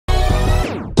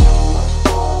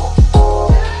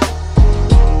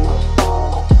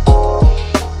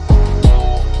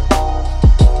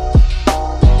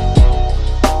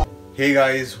Hey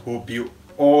guys, hope you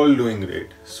all doing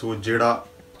great. So जेड़ा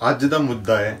आज दा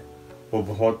मुद्दा है वो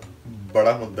बहुत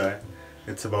बड़ा मुद्दा है.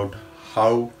 It's about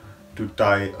how to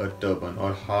tie a turban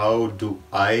or how do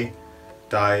I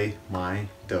tie my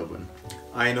turban.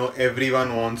 I know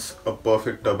everyone wants a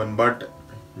perfect turban, but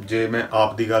जे मैं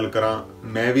आप दी गल करा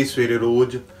मैं भी सवेरे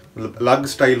रोज अलग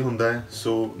स्टाइल हुंदा है.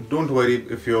 So don't worry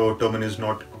if your turban is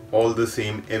not all the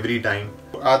same every time.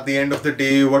 At the end of the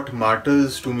day, what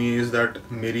matters to me is that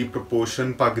मेरी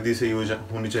proportion पग दी सही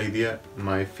होनी चाहिए है.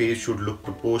 My face should look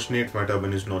proportionate. My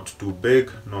turban is not too big,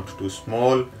 not too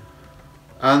small,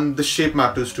 and the shape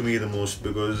matters to me the most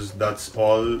because that's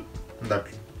all that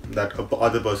a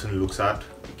other person looks at.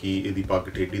 कि इदी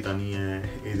पग टेढ़ी तां नहीं है,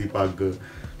 इदी पग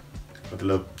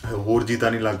मतलब होर जी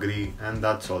तां नहीं लग रही, and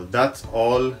that's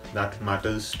all that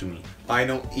matters to me. I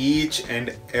know each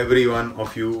and every one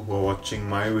of you who are watching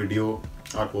my video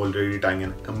are already tying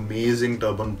an amazing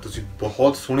turban. तुसी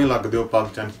बहुत सोहने लगदे हो पग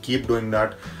च, keep doing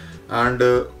that. And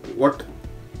what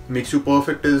makes you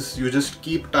perfect is you just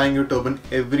keep tying your turban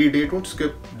every day. Don't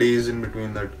skip days in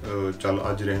between that. चल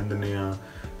आज रहन दने आ.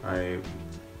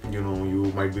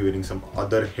 You might be wearing some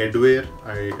other headwear.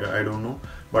 I don't know,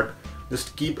 but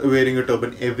just keep wearing a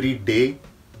turban every day,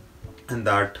 and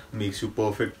that makes you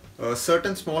perfect.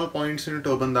 Certain small points in a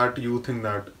turban that you think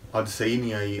that आज सही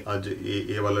नहीं आई, आज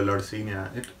ये वाला लड़ सही नहीं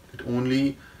आया. It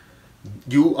only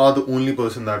you are the only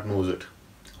person that knows it.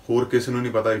 होर किसी ਨੂੰ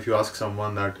नहीं पता. If you ask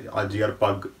someone that आज यार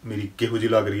पग मेरी किहो जी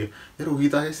लग रही है, यार वही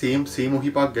तो है, सेम वही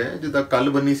पग है जिदा कल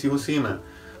बनी सी वो सेम है.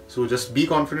 So just be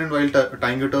confident while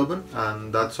tying your turban,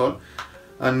 and that's all.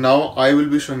 And now I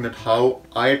will be showing that how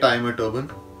I tie my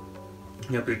turban.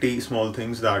 Yeah, pretty small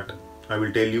things that I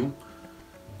will tell you.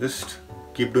 Just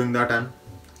keep doing that and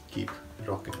keep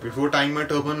rocking. Before tying my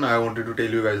turban, I wanted to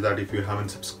tell you guys that if you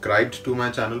haven't subscribed to my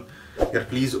channel, yeah,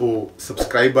 please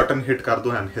subscribe button hit kar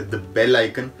do and hit the bell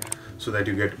icon so that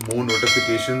you get more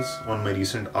notifications on my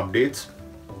recent updates.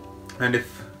 And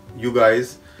if you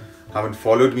guys haven't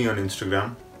followed me on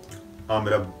Instagram,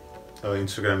 मेरा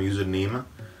Instagram username है.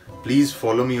 Please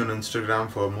follow me on Instagram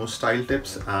for more style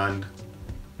tips, and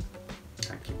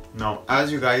thank you. Now,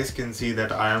 as you guys can see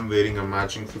that I am wearing a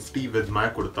matching 50 with my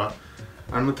kurta,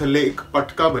 and मैं थल्ले एक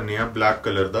पटका बनिया black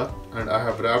color दा, and I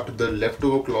have wrapped the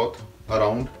leftover cloth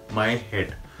around my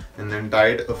head and then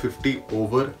tied a 50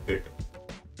 over it.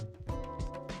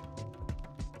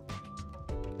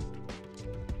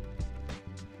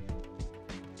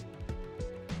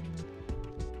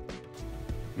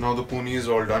 Now the pony is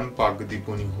all done. Pag di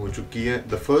pony ho chuki hai.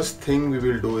 The first thing we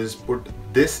will do is put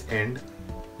this end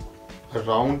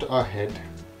around our head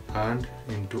and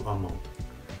into our mouth.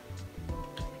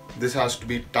 This has to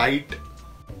be tight.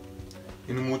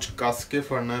 इन्हें मुझ कस के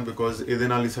फड़ना है because इधे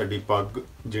नाली साड़ी पग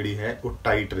जड़ी है वो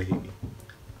tight रहेगी.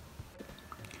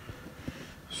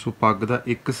 So पग दा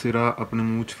एक सिरा अपने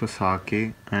मुँह च फसा के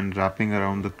and wrapping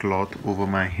around the cloth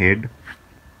over my head.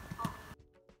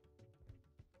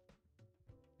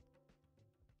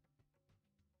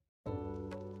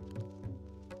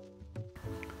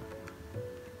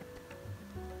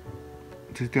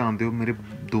 ध्यान दो मेरे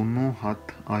दोनों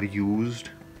हाथ are used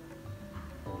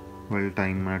while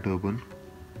tying my turban.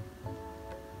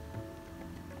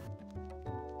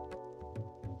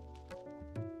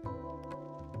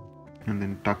 And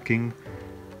then tucking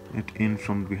it in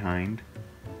from behind.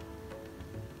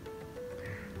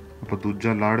 ਆਪਾਂ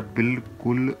ਦੂਜਾ ਲੜ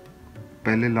ਬਿਲਕੁਲ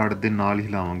ਪਹਿਲੇ ਲੜ ਦੇ ਨਾਲ ਹੀ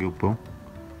ਲਾਵਾਂਗੇ ਉੱਪਰੋਂ.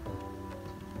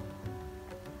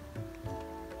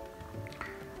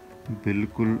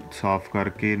 बिल्कुल साफ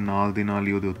करके नाल दी नाल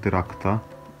ही उहदे उत्ते रखता,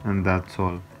 and that's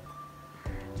all.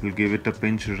 We'll give it a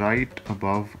pinch right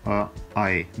above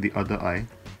eye, the other eye.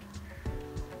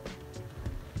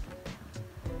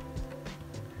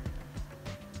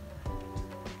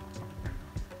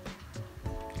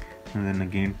 And then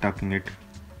again tucking it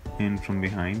in from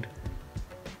behind.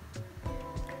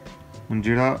 ਹੁਣ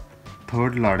ਜਿਹੜਾ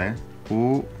third ਲੜ ਹੈ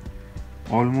ਉਹ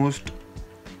almost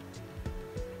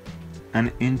an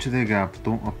inch ਦੇ gap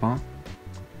ਤੋਂ ਆਪਾਂ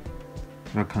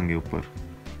ਰੱਖਾਂਗੇ ਉੱਪਰ.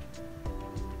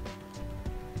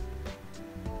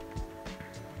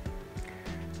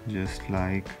 Just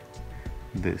like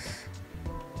this,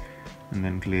 and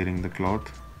then clearing the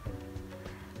cloth.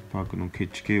 ਪੱਗ ਨੂੰ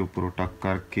ਖਿੱਚ ਕੇ ਉੱਪਰੋਂ ਟੱਕ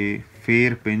ਕਰਕੇ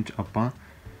ਫੇਰ ਪਿੰਚ ਆਪਾਂ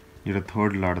ਜਿਹੜਾ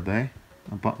ਥਰਡ ਲੜਦਾ ਹੈ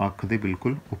ਆਪਾਂ ਅੱਖ ਦੇ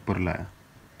ਬਿਲਕੁਲ ਉੱਪਰ ਲਾਇਆ.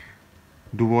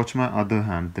 Do watch my other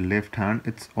hand, the left hand.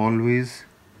 It's always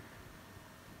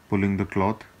pulling the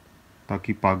cloth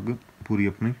ताकि पग पूरी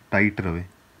अपनी टाइट रहे.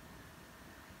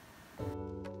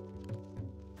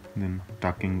 Then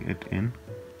tucking it in.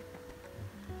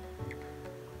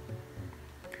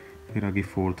 फिर आगे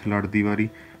फोर्थ लड़ दी वारी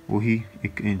वही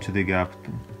 1 इंच के गैप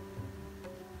तो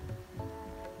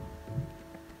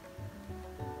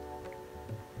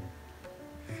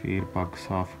फिर पग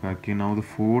साफ करके ना वो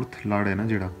फोर्थ लड़ है ना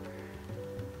जिहड़ा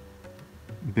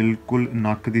बिल्कुल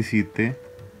नक दी सीट ते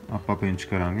आपां पिंच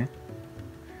करांगे।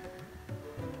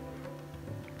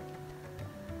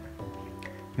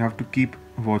 You have to keep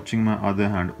watching my other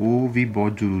hand. वो भी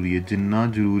बहुत जरूरी है, जिन्ना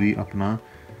जरूरी अपना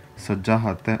सज्जा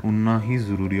हाथ है उन्ना ही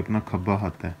जरूरी अपना खब्बा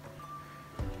हाथ है।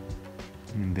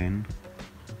 देन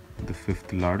द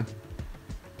फिफ्थ लड़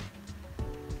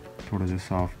थोड़ा जिहा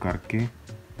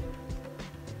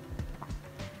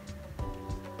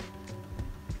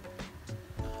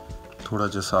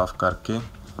साफ करके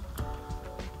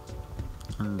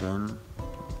and then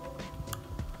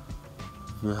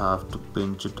we have to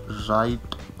pinch it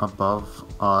right above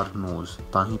our nose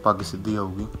ताही पग सीधी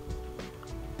आऊगी।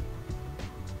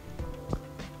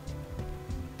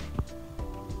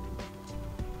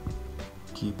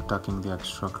 keep tucking the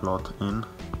extra cloth in।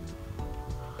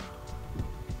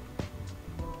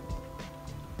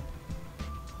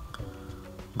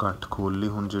 गट खोल ली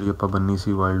हुण जिहड़ी आपां बन्नी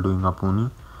सी while doing a pony.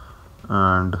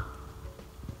 And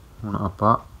हुण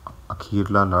आपां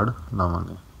अखीरला लड़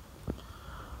लावांगे।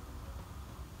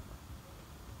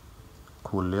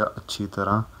 खोलिया अच्छी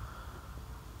तरह,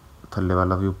 थल्ले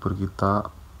वाला भी उपर किया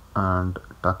एंड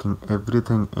टकिंग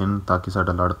एवरीथिंग इन ताकि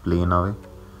साडा लड़ प्लेन आवे।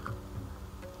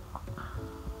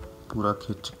 पूरा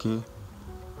खिंच के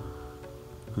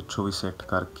पिछों भी सैट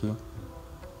करके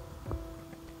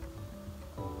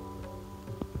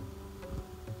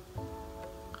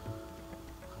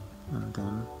एंड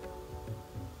देन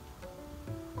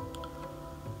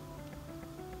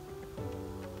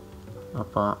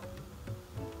आपां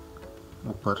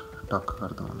ऊपर टक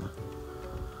कर देंगे।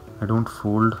 आई डोंट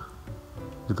फोल्ड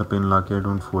जिदा पिन ला के, I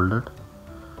don't fold it.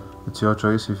 It's your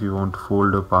choice if you want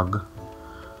fold अ पग,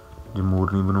 जो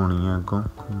मोरनी बनानी है अगों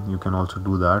you can also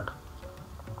do that.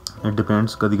 It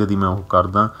depends, कदी कदी मैं वो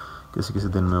करदा, किसी किसी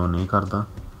दिन मैं वो नहीं करदा।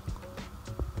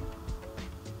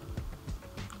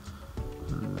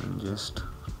 जस्ट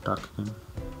टक इन,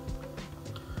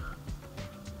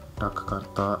 टक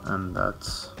करता and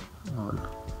that's all.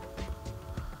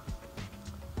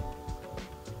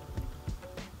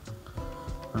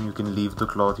 You can leave the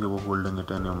cloth you were holding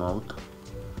it in your mouth।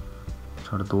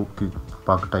 छड़ दो कि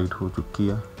पग टाइट हो चुकी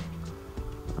है।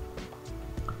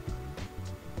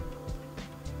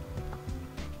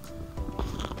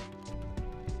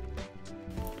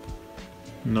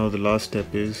 Now the last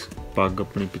step is पग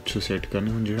अपने पिछों सैट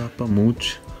करनी। हुण जिहड़ा आपां मूँह च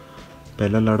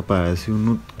पहला लड़ पाया सी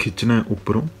उन्होंने खिंचना है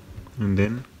उपरों एंड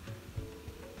देन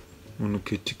उन्होंने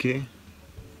खिंच के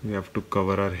we have to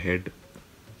cover our head.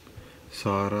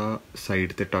 सारा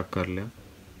साइड ते टक कर लिया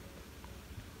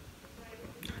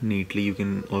neatly. You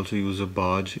can also use अ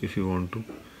बाज इफ़ यू वांट टू,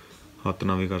 हाथ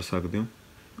ना भी कर सकते हो।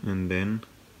 एंड देन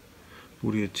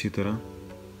पूरी अच्छी तरह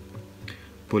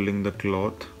pulling the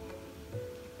cloth,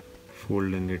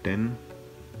 folding it in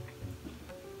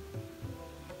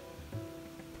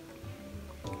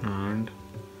and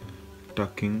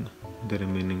talking the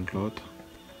remaining cloth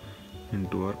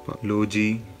into our पग। लो जी,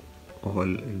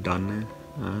 ऑल डन है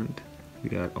and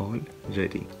we are all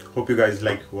ready। Hope you guys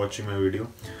like watching my video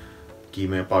कि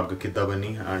मैं पग किद्दां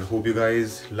बनी, and hope you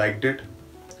guys liked it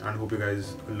and hope you guys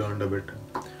learned a bit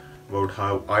about how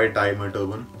I tie my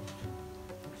turban।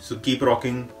 So keep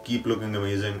rocking, keep looking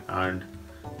amazing and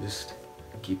just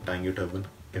keep tying your turban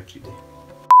every day।